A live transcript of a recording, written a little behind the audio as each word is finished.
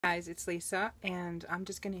guys, it's Lisa, and I'm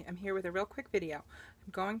here with a real quick video.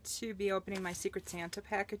 I'm going to be opening my Secret Santa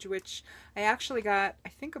package, which I actually got, I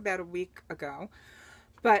think, about a week ago.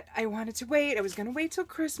 But I wanted to wait. I was going to wait till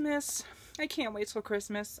Christmas. I can't wait till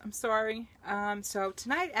Christmas. I'm sorry. So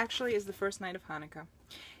tonight actually is the first night of Hanukkah.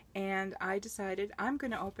 And I decided I'm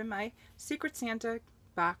going to open my Secret Santa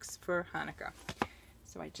box for Hanukkah.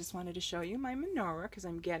 So I just wanted to show you my menorah because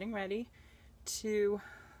I'm getting ready to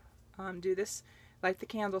do this, light the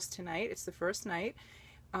candles tonight. It's the first night.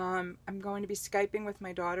 I'm going to be Skyping with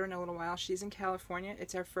my daughter in a little while. She's in California.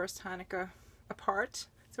 It's our first Hanukkah apart.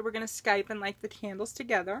 So we're going to Skype and light the candles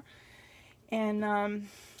together. And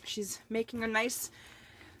she's making a nice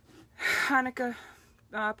Hanukkah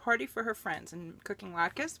party for her friends and cooking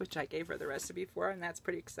latkes, which I gave her the recipe for, and that's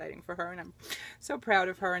pretty exciting for her. And I'm so proud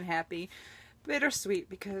of her and happy. Bittersweet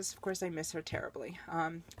because, of course, I miss her terribly.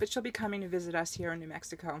 But she'll be coming to visit us here in New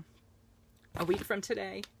Mexico a week from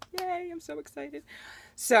today. Yay, I'm so excited.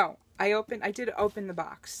 So I did open the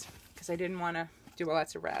box because I didn't want to do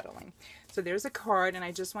lots of rattling. So there's a card, and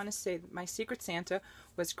I just want to say that my Secret Santa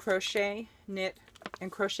was crochet, knit,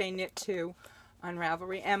 and crochet knit too on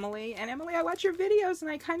Ravelry. Emily, I watch your videos,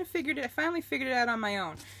 and I kind of I finally figured it out on my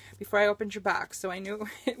own before I opened your box, so I knew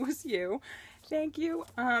it was you. Thank you.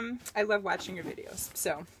 I love watching your videos,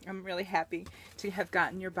 so I'm really happy to have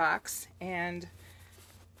gotten your box, and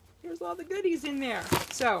here's all the goodies in there.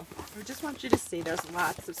 So I just want you to see there's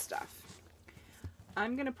lots of stuff.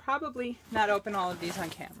 I'm going to probably not open all of these on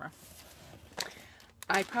camera.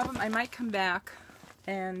 I might come back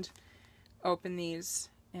and open these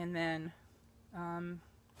and then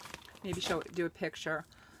maybe do a picture.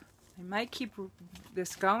 I might keep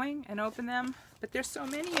this going and open them, but there's so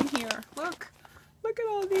many in here. Look at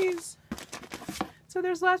all these. So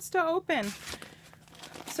there's lots to open.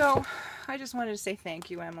 So I just wanted to say thank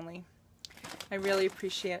you, Emily. I really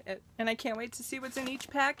appreciate it, and I can't wait to see what's in each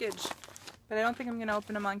package. But I don't think I'm going to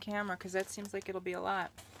open them on camera because that seems like it'll be a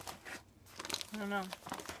lot. I don't know.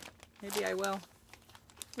 Maybe I will.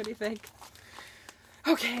 What do you think?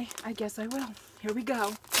 Okay, I guess I will. Here we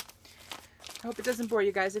go. I hope it doesn't bore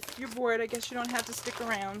you guys. If you're bored, I guess you don't have to stick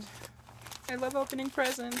around. I love opening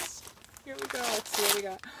presents. Here we go. Let's see what we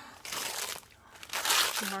got.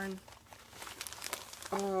 Yarn.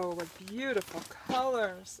 Oh, what beautiful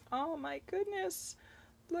colors. Oh my goodness.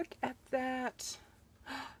 Look at that.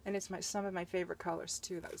 And it's some of my favorite colors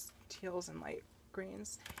too, those teals and light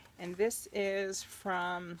greens. And this is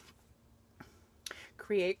from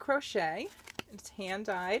Create Crochet. It's hand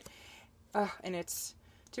dyed. And it's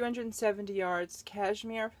 270 yards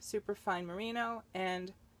cashmere, super fine merino,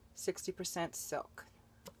 and 60% silk.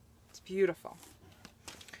 It's beautiful.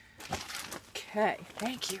 Okay,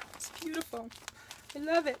 thank you. It's beautiful. I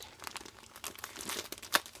love it.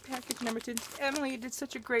 Package number 2. Emily, you did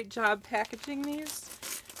such a great job packaging these.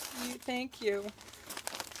 Thank you.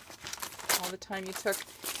 All the time you took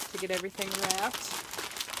to get everything wrapped.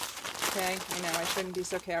 Okay, I know I shouldn't be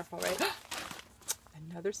so careful, right?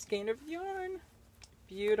 Another skein of yarn.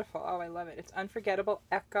 Beautiful. Oh, I love it. It's Unforgettable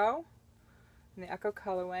Echo in the Echo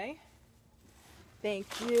colorway. Thank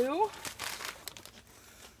you.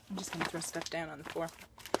 I'm just going to throw stuff down on the floor.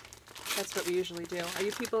 That's what we usually do. Are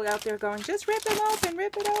you people out there going, just rip it open,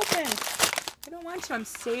 rip it open? I don't want to. I'm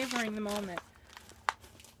savoring the moment.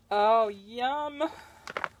 Oh, yum.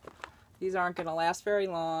 These aren't going to last very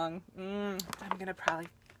long. I'm going to probably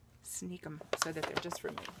sneak them so that they're just for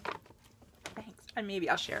me. Thanks. And maybe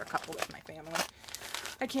I'll share a couple with my family.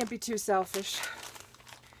 I can't be too selfish.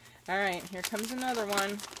 All right, here comes another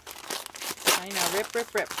one. I know, rip,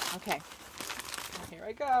 rip, rip. Okay, here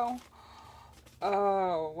I go.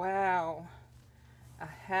 Oh, wow. A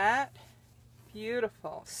hat.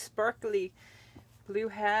 Beautiful. Sparkly blue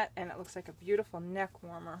hat, and it looks like a beautiful neck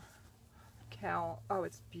warmer. Cowl. Oh,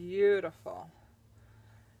 it's beautiful.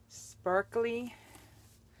 Sparkly.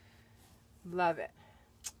 Love it.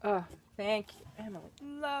 Oh, thank you, Emily.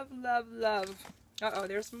 Love, love, love. Uh-oh,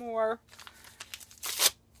 there's more.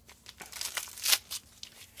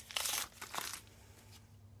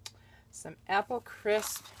 Some Apple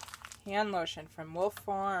Crisp hand lotion from Wolf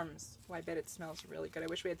Farms. Oh, I bet it smells really good. I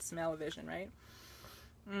wish we had smell-o-vision, right?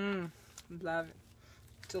 Love it.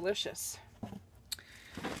 Delicious.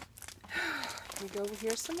 Here we go.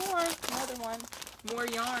 Here's some more. Another one. More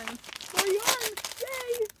yarn. More yarn.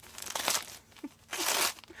 Yay!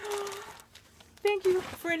 Thank you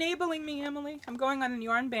for enabling me, Emily. I'm going on a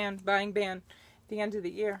yarn buying ban at the end of the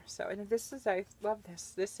year. So, and this is, I love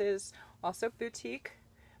this. This is also Boutique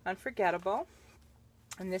Unforgettable.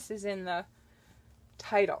 And this is in the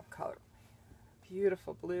Title color.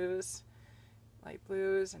 Beautiful blues, light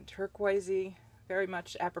blues, and turquoisey. very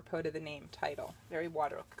much apropos to the name title. Very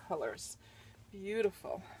watercolors.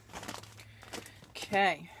 Beautiful.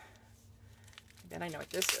 Okay. Then I know what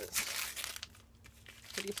this is.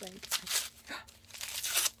 What do you think?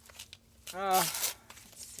 Oh,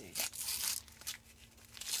 let's see.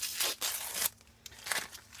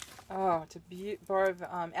 Oh, it's a bar of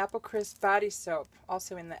Apple Crisp body soap,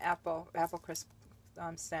 also in the Apple Crisp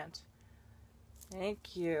scent.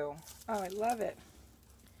 Thank you. Oh, I love it.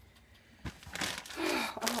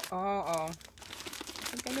 Oh.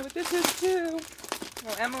 I think I know what this is too.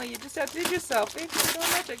 Oh, Emily, you just outdid yourself. Thank you so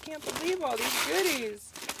much. I can't believe all these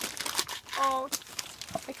goodies. Oh,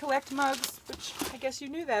 I collect mugs, which I guess you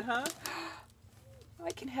knew that, huh?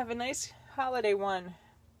 I can have a nice holiday one.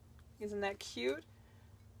 Isn't that cute?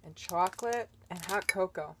 And chocolate and hot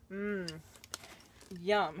cocoa. Mmm.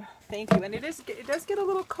 Yum. Thank you. And it does get a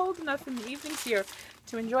little cold enough in the evenings here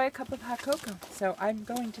to enjoy a cup of hot cocoa. So I'm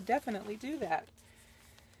going to definitely do that.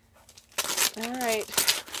 All right.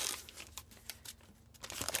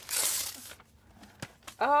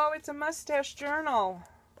 Oh, it's a mustache journal.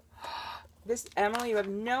 This, Emily, you have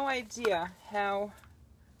no idea how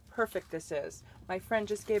perfect this is. My friend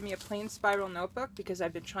just gave me a plain spiral notebook because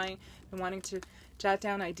I've been wanting to jot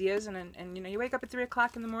down ideas, and you know, you wake up at 3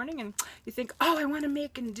 o'clock in the morning and you think, oh, I want to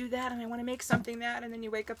make and do that, and I want to make something that, and then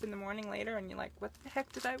you wake up in the morning later and you're like, what the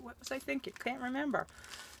heck what was I thinking? Can't remember.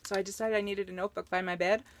 So I decided I needed a notebook by my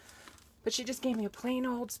bed, but she just gave me a plain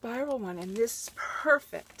old spiral one, and this is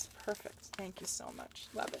perfect. Perfect. Thank you so much.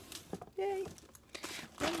 Love it. Yay.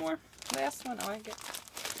 One more. Last one. Oh, I get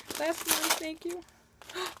last one. Thank you.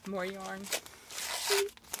 More yarn.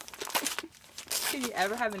 Can you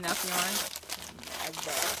ever have enough yarn?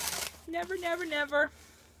 Never. Never, never, never.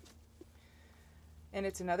 And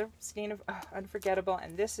it's another skein of Unforgettable,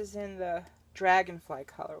 and this is in the Dragonfly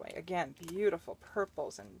colorway. Again, beautiful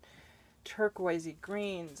purples and turquoisey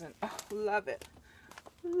greens, and love it.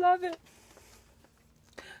 Love it.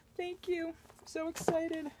 Thank you. I'm so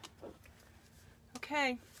excited.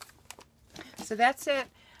 Okay. So that's it.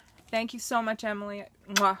 Thank you so much, Emily.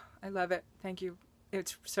 Mwah. I love it. Thank you.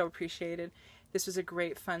 It's so appreciated. This was a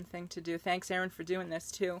great, fun thing to do. Thanks, Erin, for doing this,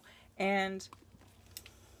 too. And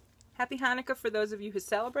happy Hanukkah for those of you who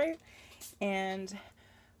celebrate. And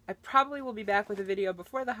I probably will be back with a video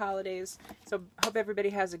before the holidays. So hope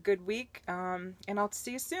everybody has a good week. And I'll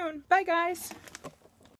see you soon. Bye, guys.